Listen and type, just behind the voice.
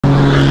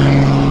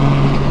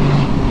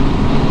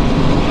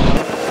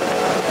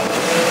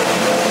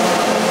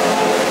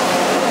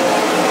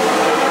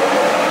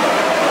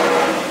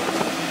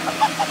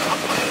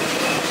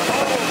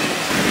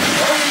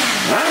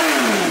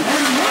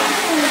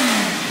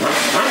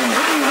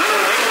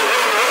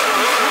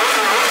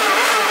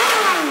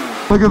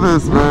Look at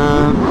this,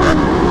 man.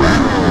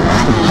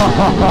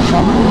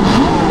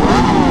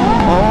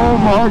 Oh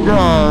my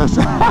gosh.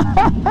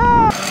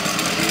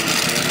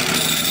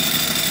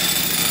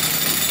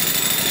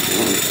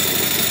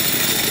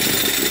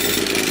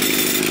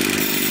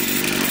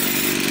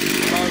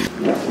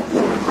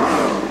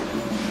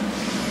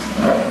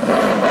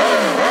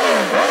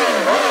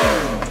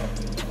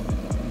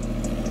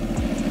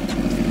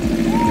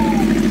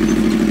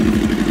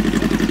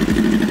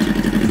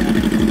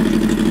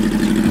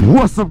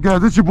 What's up,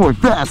 guys? It's your boy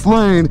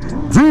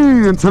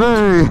FastLaneD, and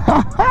today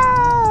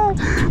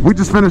we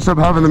just finished up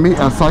having the meet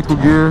at Cycle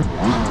Gear.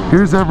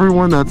 Here's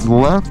everyone that's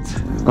left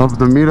of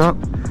the meetup.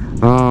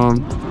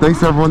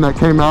 Thanks to everyone that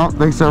came out.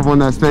 Thanks to everyone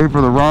that stayed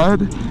for the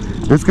ride.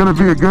 It's gonna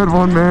be a good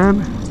one,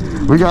 man.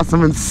 We got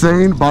some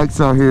insane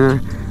bikes out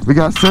here. We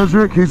got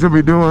Cedric. He's gonna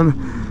be doing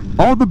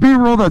all the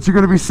B-roll that you're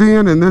gonna be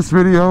seeing in this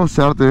video.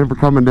 Shout out to him for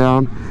coming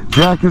down.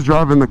 Jack is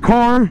driving the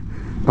car.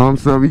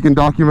 So we can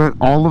document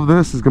all of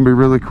this. It's gonna be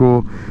really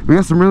cool. We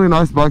got some really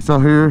nice bikes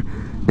out here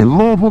in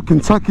Louisville,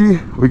 Kentucky.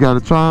 We got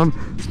a Triumph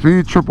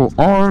Speed Triple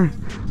R.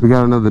 We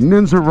got another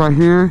Ninja right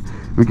here.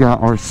 We got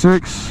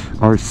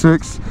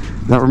R6.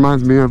 That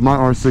reminds me of my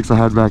R6 I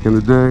had back in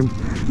the day.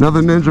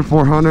 Another Ninja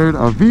 400,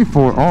 a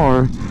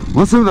V4R.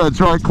 Listen to that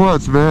dry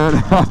clutch, man.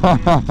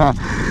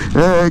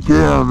 Heck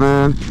yeah,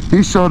 man.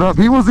 He showed up.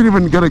 He wasn't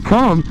even gonna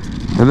come,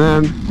 and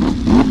then,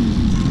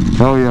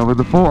 hell yeah, with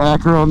the full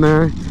acro on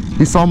there.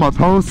 He saw my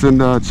post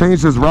and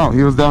changed his route.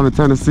 He was down in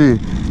Tennessee.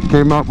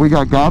 Came up. We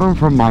got him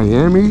from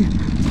Miami,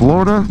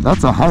 Florida.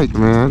 That's a hike,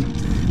 man.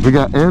 We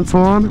got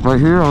Antoine right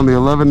here on the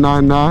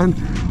 1199,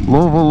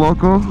 Louisville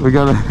local. We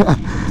got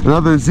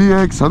another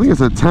ZX. I think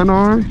it's a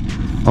 10R,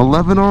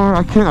 11R.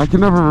 I can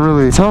never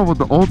really tell with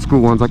the old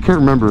school ones. I can't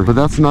remember, but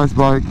that's a nice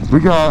bike. We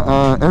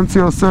got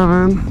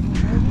MT07.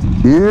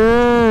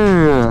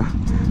 Yeah.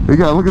 We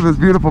got, look at this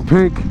beautiful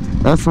pink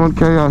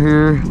S1K out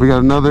here. We got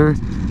another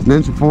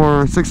Ninja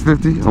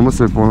 650, almost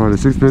said 400,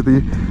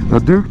 650. A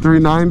Duke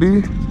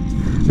 390.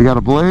 We got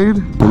a Blade,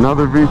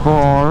 another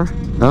V4R.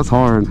 That's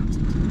hard.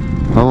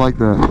 I like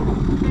that.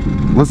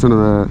 Listen to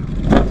that.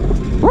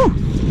 Woo!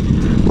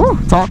 Woo!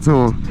 Talk to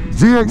him.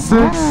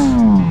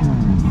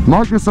 ZX6.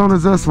 Marcus on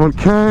his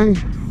S1K.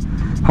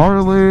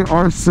 Harley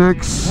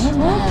R6.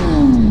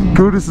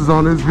 Kudis is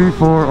on his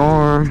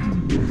V4R.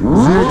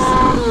 ZX.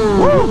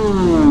 Woo!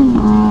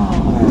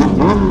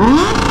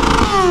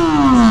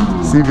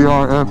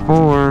 CVR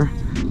F4,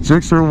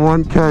 Gixxer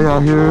 1K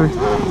out here.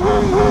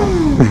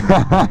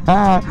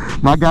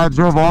 My guy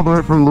drove all the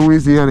way from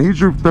Louisiana. He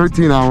drove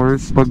 13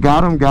 hours, but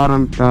got him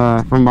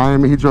from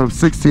Miami. He drove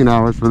 16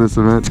 hours for this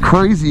event. It's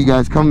crazy you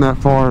guys come that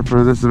far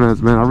for this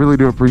event, man. I really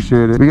do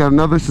appreciate it. We got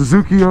another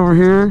Suzuki over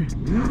here,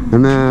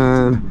 and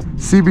then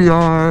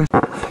CBR.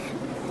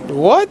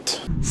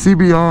 What?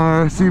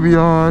 CBR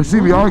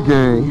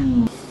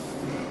gang.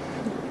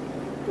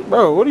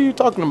 Bro, what are you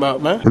talking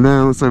about, man? And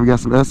then let's say we got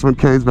some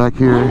S1Ks back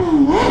here.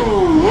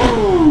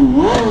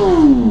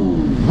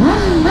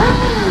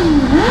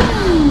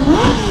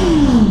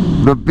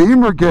 The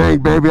Beamer gang,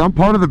 baby. I'm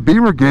part of the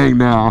Beamer gang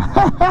now.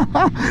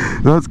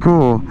 That's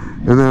cool.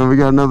 And then we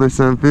got another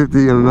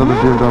 750 and another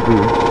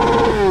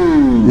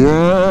BMW.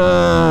 Yeah.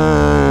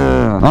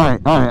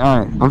 All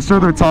right. I'm sure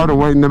they're tired of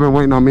waiting. They've been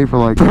waiting on me for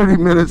like 30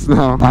 minutes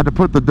now. I had to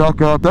put the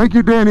duck up. Thank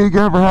you, Danny,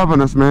 again for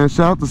having us, man.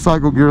 Shout out to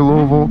Cycle Gear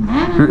Louisville.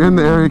 If you're in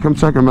the area, come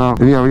check them out.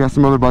 And yeah, we got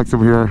some other bikes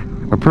over here.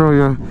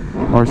 Aprilia,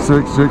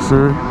 R6,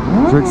 Gixxer.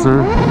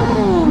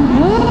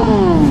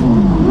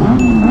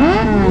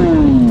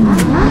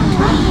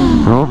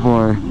 Oh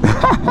boy.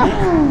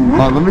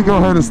 Alright, let me go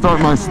ahead and start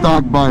my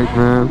stock bike,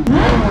 man.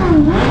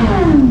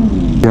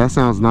 Yeah, that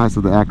sounds nice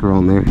with the acro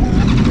on there.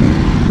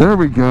 There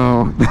we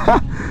go.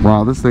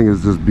 Wow, this thing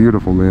is just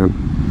beautiful, man.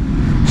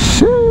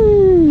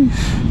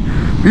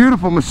 Sheesh.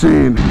 Beautiful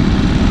machine.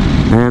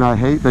 And I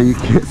hate that you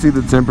can't see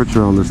the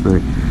temperature on this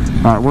thing.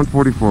 All right,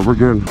 144, we're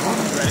good.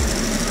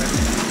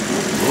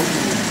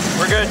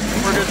 We're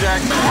good,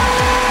 Jack.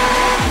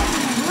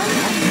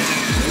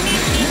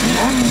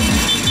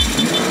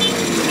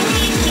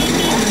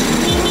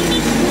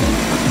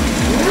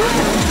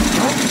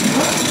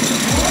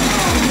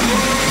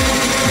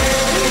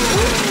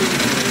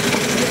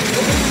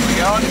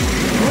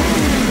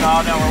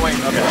 Oh, no, we're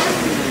waiting. Okay.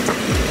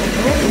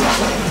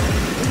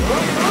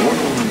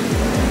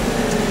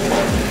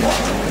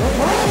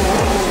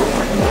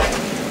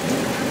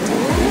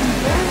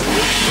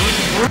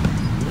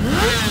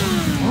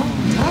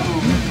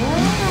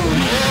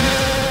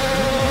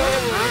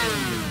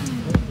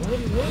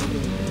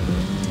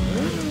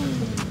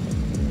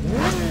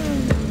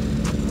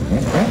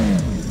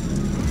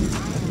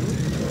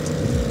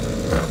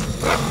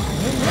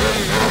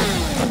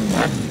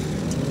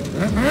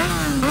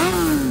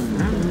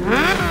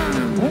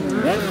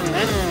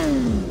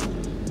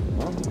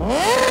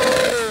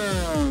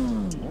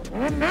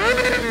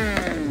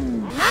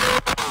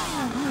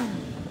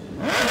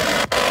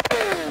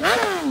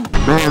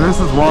 Man, this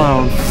is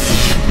wild.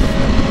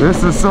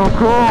 This is so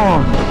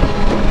cool.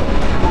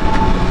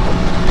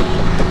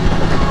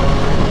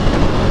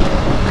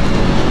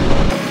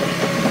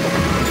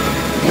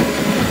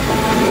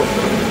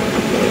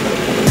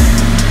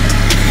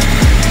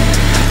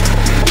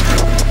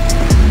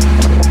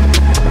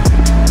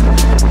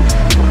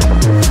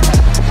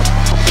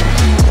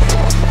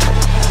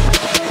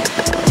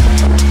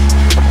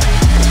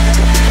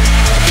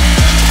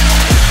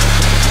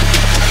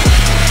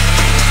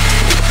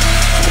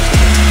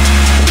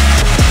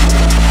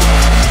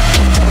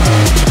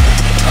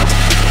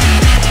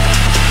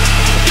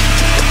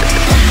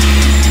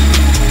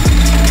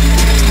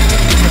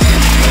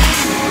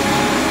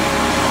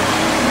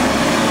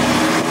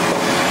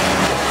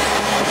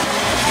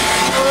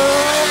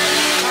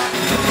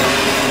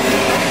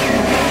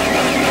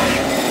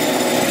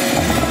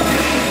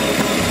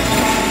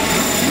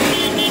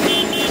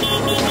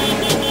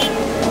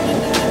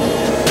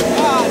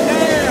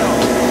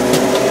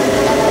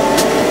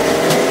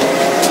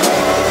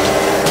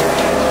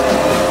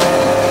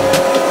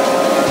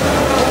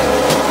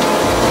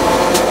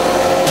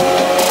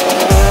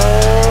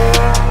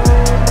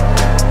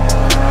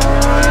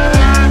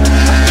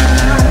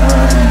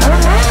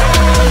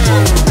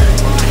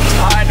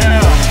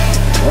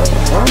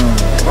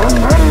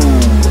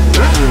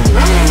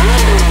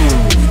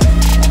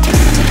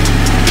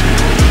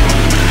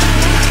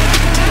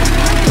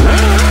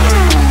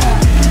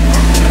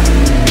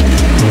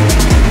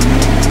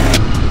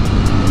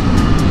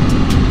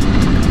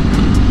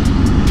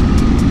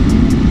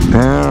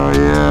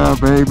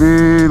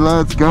 baby.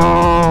 Let's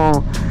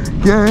go.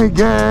 Gang,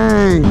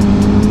 gang.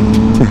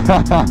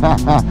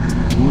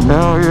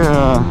 Hell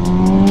yeah.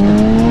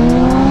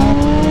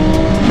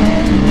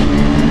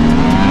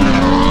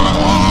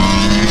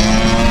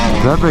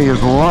 That thing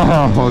is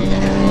loud.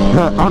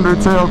 That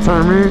undertail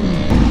turned me.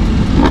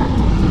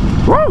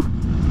 Woo!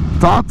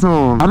 Talk to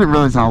him. I didn't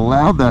realize how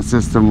loud that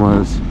system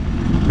was.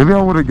 Maybe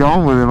I would have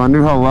gone with him. I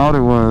knew how loud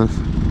it was.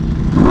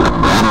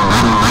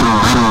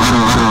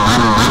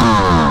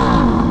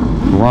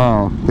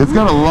 Wow. It's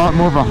got a lot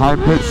more of a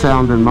high-pitched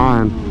sound than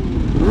mine.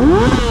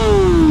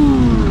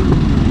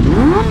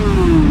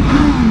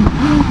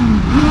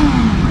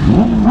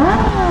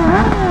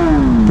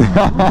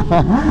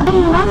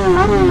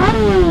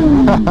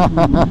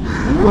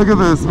 Look at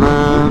this,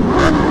 man.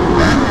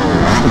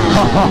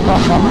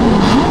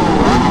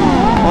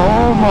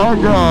 Oh my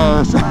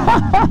gosh.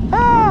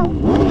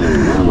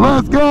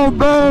 Let's go,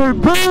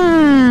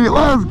 baby.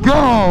 Let's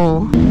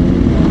go.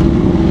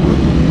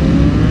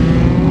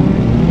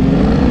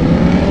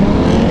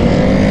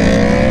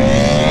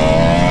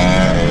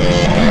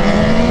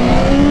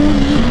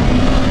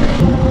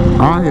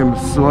 I am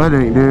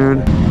sweating,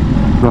 dude.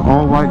 The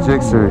all-white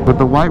Gixxer with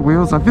the white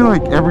wheels. I feel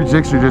like every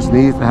Gixxer just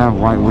needs to have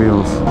white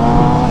wheels.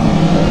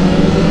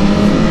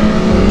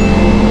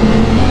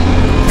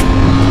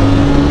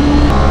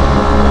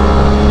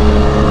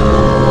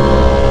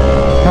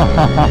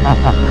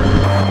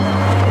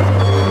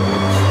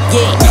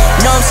 Yeah,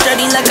 no, I'm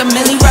sturdy like a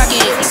milli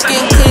rocket.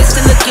 Skin clear,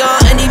 still look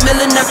young, any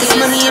million nuggets,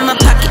 money in my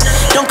pocket.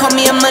 Don't call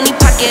me a money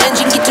pocket,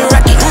 engine get to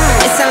rocket.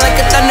 It sound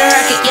like a thunder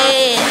rocket,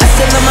 yeah. I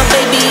still love my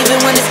baby even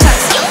when it's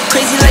toxic.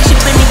 Crazy like she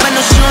Britney, but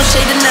no, she don't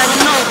shade the night.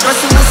 No,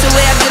 Russell Wilson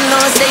way I get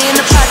low and stay in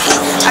the pocket.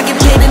 I get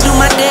paid and do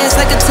my dance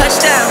like a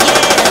touchdown.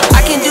 Yeah,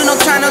 I can't do no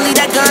time, don't leave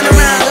that gun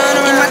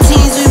around. In my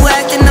teens, we were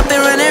acting up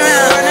and running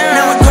around.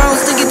 Now we're grown,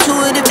 sticking to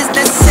it if it's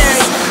necessary.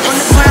 On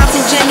the ground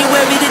from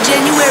January to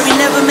January.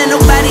 Never met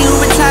nobody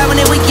who retired when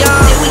they were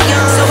young.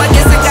 So I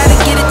guess I gotta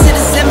get it to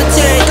the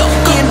cemetery.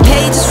 Getting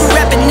paid just for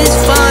rapping is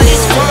fun.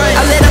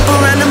 I lit up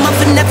around the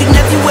month of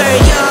February.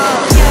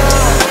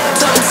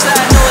 Talk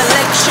inside, no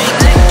electric.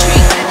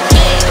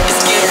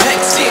 It's getting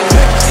hectic.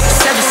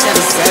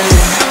 777.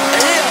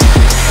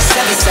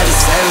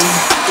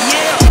 777.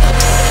 Yeah.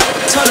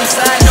 Talk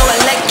inside, no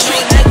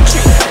electric.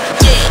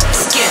 Yeah,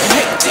 it's getting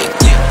hectic.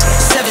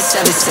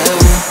 777.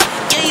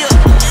 Yeah.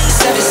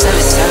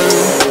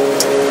 777.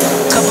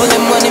 Couple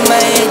of money in my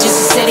head just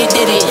to say they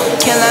did it.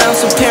 Can't lie, I'm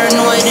so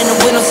paranoid in the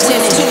windows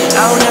tinted.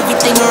 I own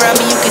everything around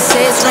me, you can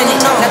say it's rented.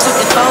 Not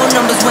talking phone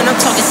numbers when I'm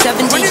talking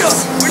 7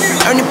 digits.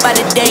 Earn it by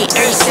the day,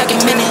 every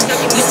second minute.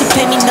 Used to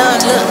pay me none,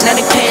 look, now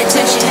they pay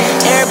attention.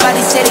 Everybody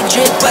say they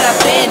drip, but I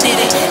banded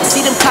it. See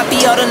them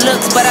copy all the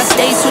looks, but I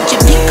stay switching.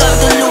 Pick up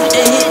the loot,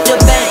 then hit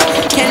the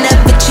bank. Can't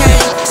never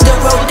change,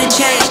 still roll the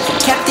change.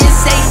 Captain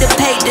say the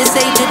pay, this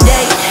ain't the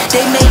day.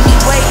 They made me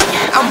wait,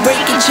 I'm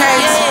breaking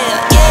chains.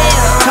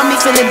 Tell me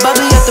feeling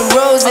bubbly at the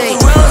rose.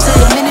 Took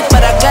a minute,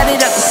 but I got it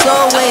out the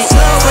slow way.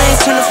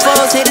 Friends turn to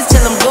foes, haters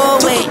tell them go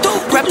away.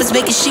 Rappers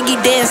making shiggy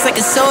dance like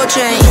a soul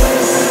train.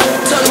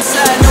 Told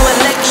inside, no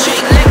electric.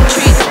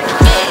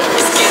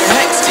 It's getting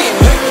hectic.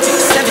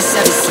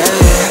 777.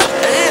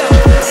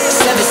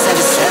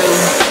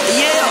 777.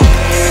 Yeah.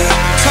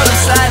 Told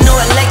inside, no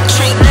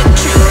electric.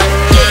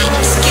 Yeah,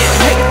 it's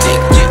getting hectic.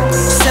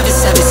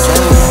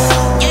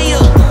 777. Yeah,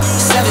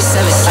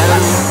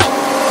 777.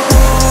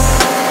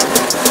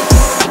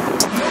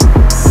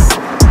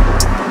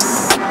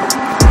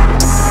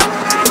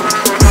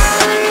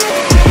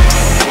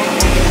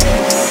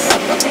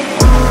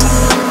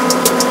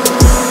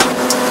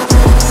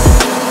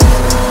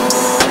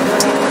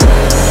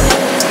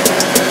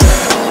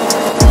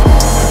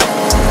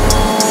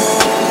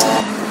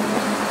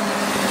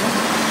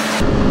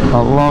 I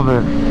love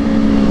it.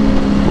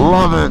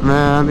 Love it,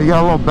 man. You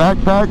got a little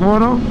backpack with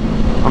them?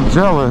 I'm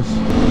jealous.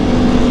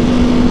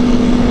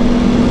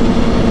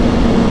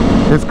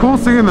 It's cool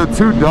seeing the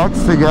two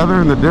ducks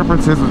together and the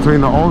differences between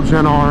the old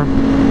Gen R,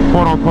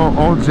 quote unquote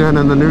old Gen,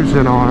 and the new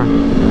Gen R.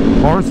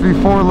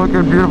 RSV4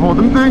 looking beautiful.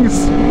 Them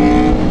things,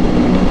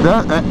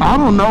 I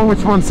don't know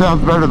which one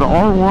sounds better, the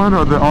R1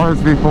 or the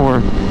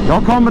RSV4.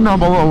 Y'all comment down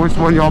below which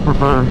one y'all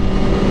prefer.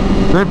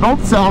 They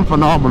both sound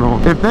phenomenal.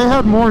 If they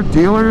had more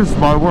dealers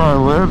by where I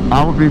live,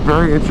 I would be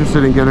very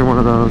interested in getting one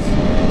of those,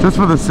 just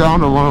for the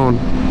sound alone.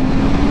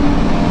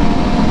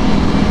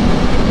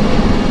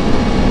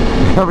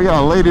 Yeah, we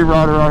got a lady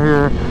rider out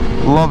here.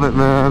 Love it,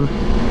 man.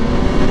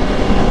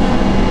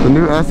 The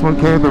new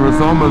S1K, the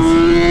Rizomas,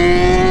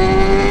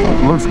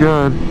 looks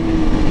good.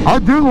 I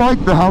do like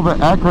how the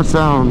Acra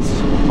sounds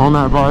on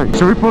that bike.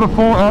 Should we put a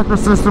full Acra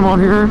system on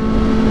here?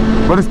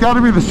 But it's got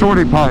to be the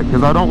shorty pipe,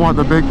 because I don't want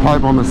the big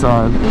pipe on the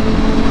side.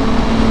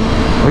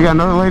 We got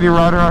another lady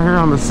rider out here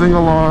on the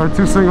single R,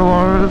 2 single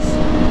R's.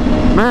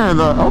 Man,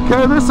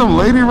 okay, there's some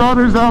lady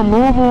riders out in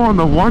Louisville on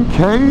the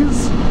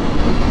 1Ks.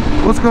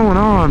 What's going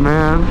on,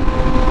 man?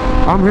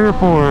 I'm here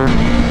for it.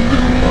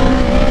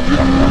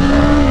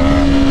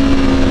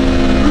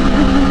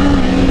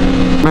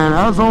 Man,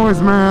 as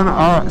always, man,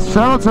 shout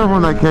out to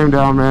everyone that came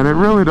down, man. It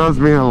really does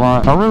mean a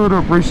lot. I really do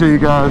appreciate you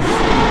guys.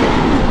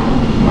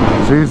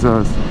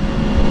 Jesus.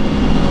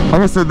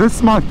 Like I said, this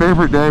is my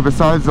favorite day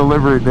besides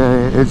delivery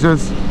day. It's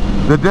just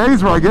the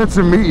days where I get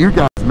to meet you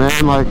guys,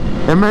 man. Like,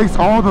 it makes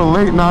all the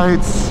late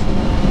nights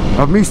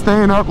of me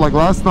staying up. Like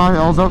last night,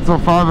 I was up till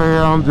 5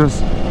 a.m.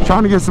 just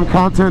trying to get some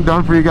content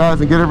done for you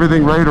guys and get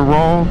everything ready to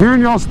roll.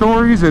 Hearing y'all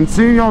stories and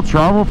seeing y'all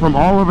travel from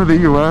all over the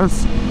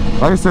U.S.,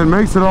 like I said,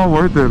 makes it all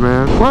worth it,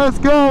 man. Let's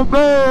go,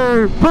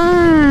 baby!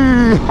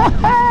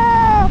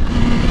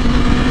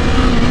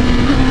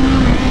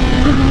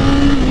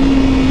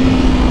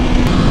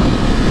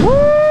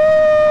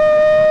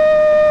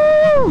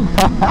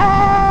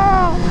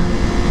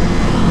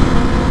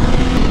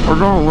 We're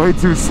going way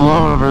too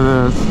slow over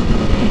this.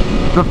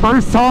 The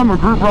first time a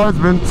group ride's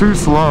been too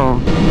slow.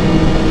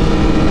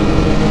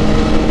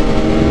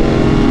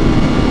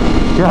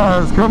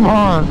 Guys, come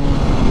on.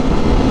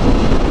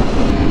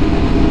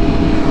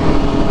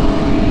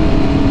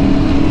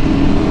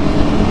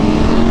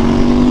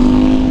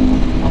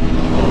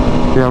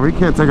 Yeah, we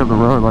can't take up the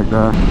road like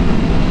that.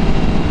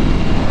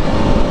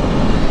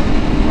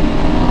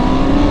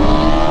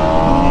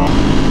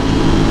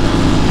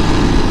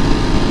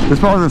 It's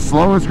probably the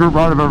slowest group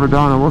ride I've ever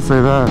done, I will say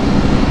that.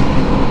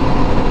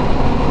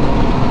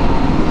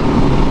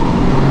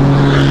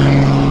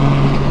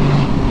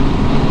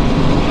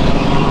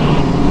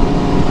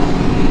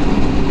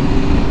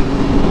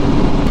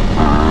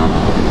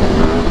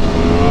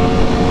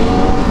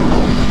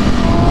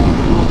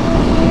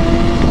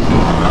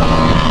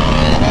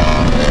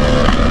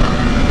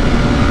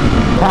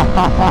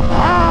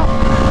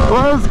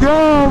 Let's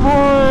go,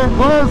 boy!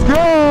 Let's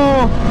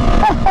go!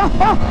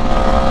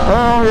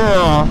 Hell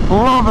yeah!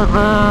 Love it,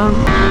 man!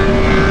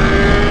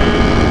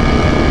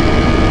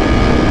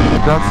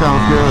 That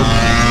sounds good.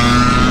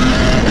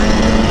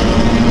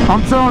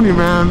 I'm telling you,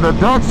 man, the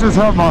ducks just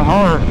have my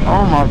heart.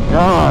 Oh my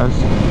gosh.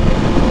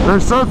 They're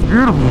such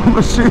beautiful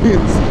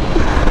machines.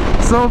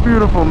 So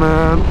beautiful,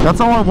 man. That's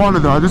all I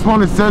wanted, though. I just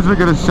wanted Cedric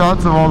to get a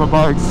shots of all the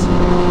bikes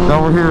that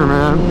were here,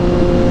 man.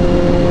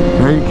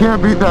 And you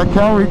can't beat that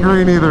Cali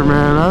green either,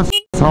 man. That's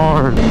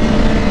hard.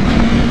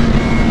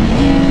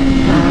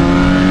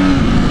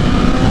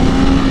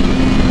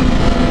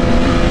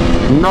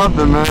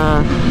 Nothing,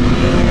 man.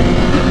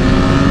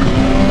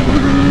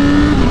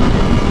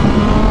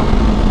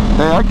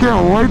 Hey, I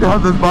can't wait to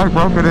have this bike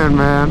broken in,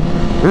 man.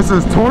 This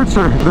is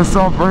torture, this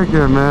self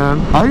break-in, man.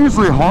 I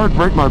usually hard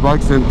break my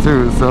bikes in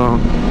too, so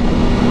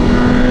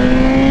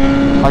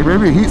like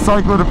maybe heat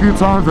cycle it a few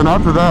times, and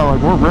after that,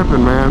 like, we're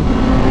ripping, man.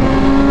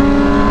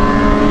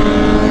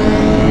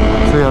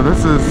 So yeah,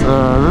 this is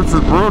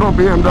brutal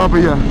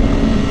BMW.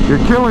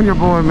 You're killing your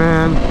boy,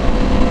 man.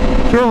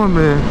 Killing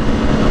me.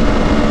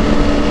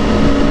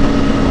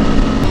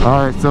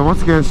 Alright, so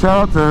once again,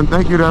 shout out to and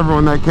thank you to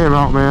everyone that came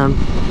out, man.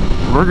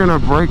 We're gonna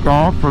break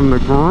off from the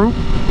group.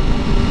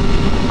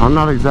 I'm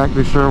not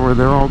exactly sure where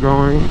they're all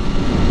going,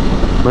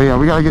 but yeah,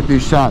 we gotta get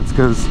these shots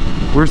because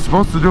we're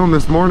supposed to do them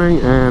this morning,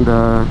 and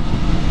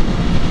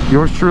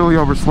yours truly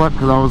overslept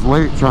because I was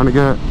late trying to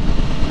get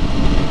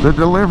the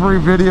delivery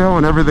video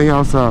and everything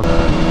else up.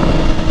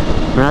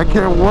 Man, I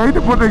can't wait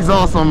to put the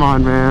exhaust on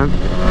mine, man.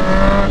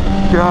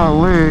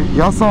 Golly,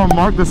 y'all saw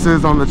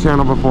Marcus's on the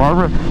channel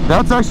before.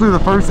 That's actually the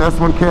first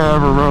S1K I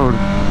ever rode,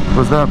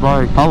 was that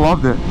bike. I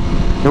loved it.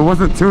 It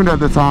wasn't tuned at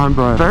the time,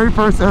 but very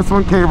first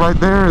S1K right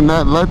there, and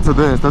that led to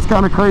this. That's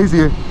kind of crazy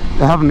to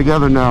have them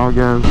together now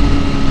again.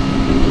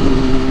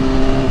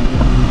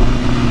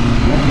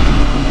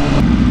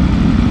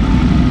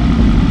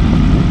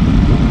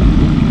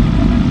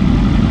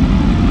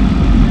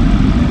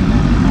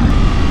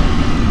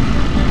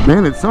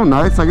 Man, it's so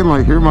nice. I can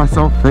like hear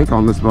myself think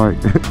on this bike.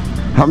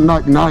 I'm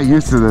not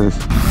used to this.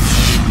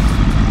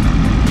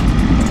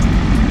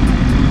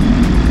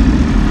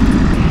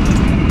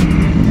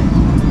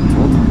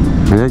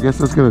 Yeah, I guess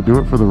that's gonna do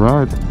it for the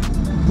ride.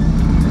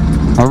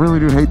 I really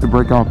do hate to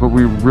break off, but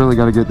we really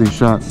got to get these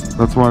shots.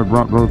 That's why I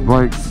brought both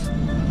bikes.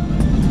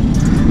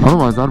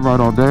 Otherwise, I'd ride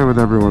all day with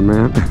everyone,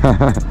 man.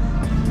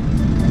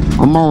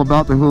 I'm all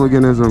about the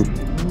hooliganism.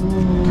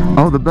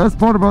 Oh, the best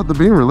part about the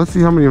Beamer, let's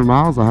see how many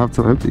miles I have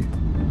till empty.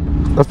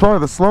 That's probably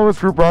the slowest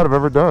group ride I've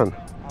ever done.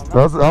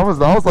 I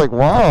was like,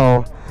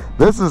 wow,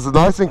 this is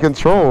nice and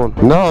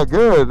controlled. No,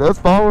 good, that's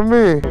fine with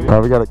me.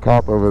 Oh, we got a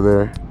cop over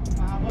there.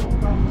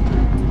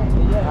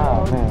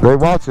 They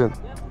watching.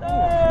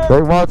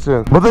 They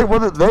watching. But they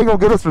gonna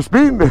get us for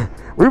speeding.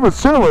 We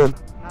was chilling.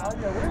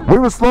 We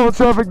was slowing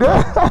traffic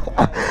down.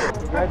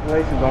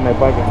 Congratulations on that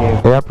bike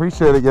again. Yeah, I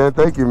appreciate it again.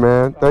 Thank you,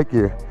 man. Thank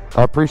you.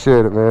 I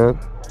appreciate it, man.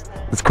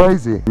 It's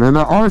crazy. Man,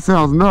 that R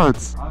sounds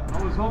nuts.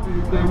 I was hoping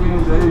you'd take me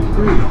into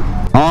H2.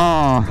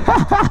 Ah.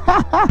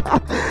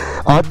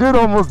 I did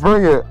almost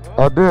bring it.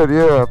 I did,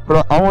 yeah.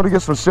 But I want to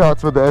get some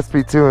shots with the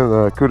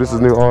SP2 and Kudus'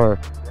 new R.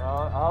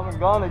 I haven't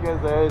gone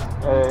against the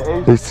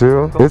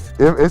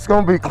H2. It's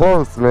gonna be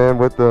close, man.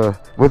 With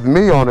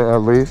me on it, at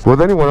least.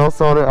 With anyone else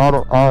on it, I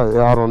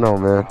don't know,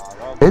 man.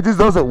 It just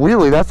doesn't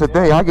wheelie. That's the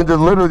thing. I can just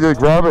literally just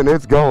grab it and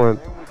it's going.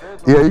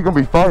 Yeah, you're gonna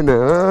be fighting it.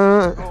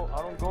 I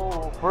don't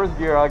go first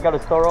gear. I gotta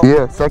start off.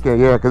 Yeah, second,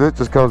 yeah, because it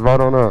just comes right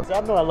on up.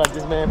 I know I like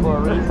this man for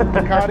a reason.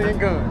 Ducati and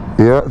gun.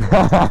 Yeah.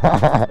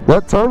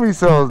 That turbo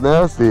sounds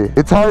nasty.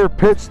 It's higher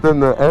pitched than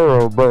the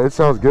Arrow, but it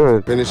sounds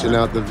good. Finishing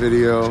out the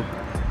video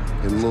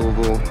in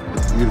Louisville.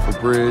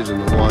 Beautiful bridge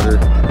and the water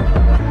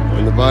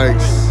and the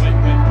bikes.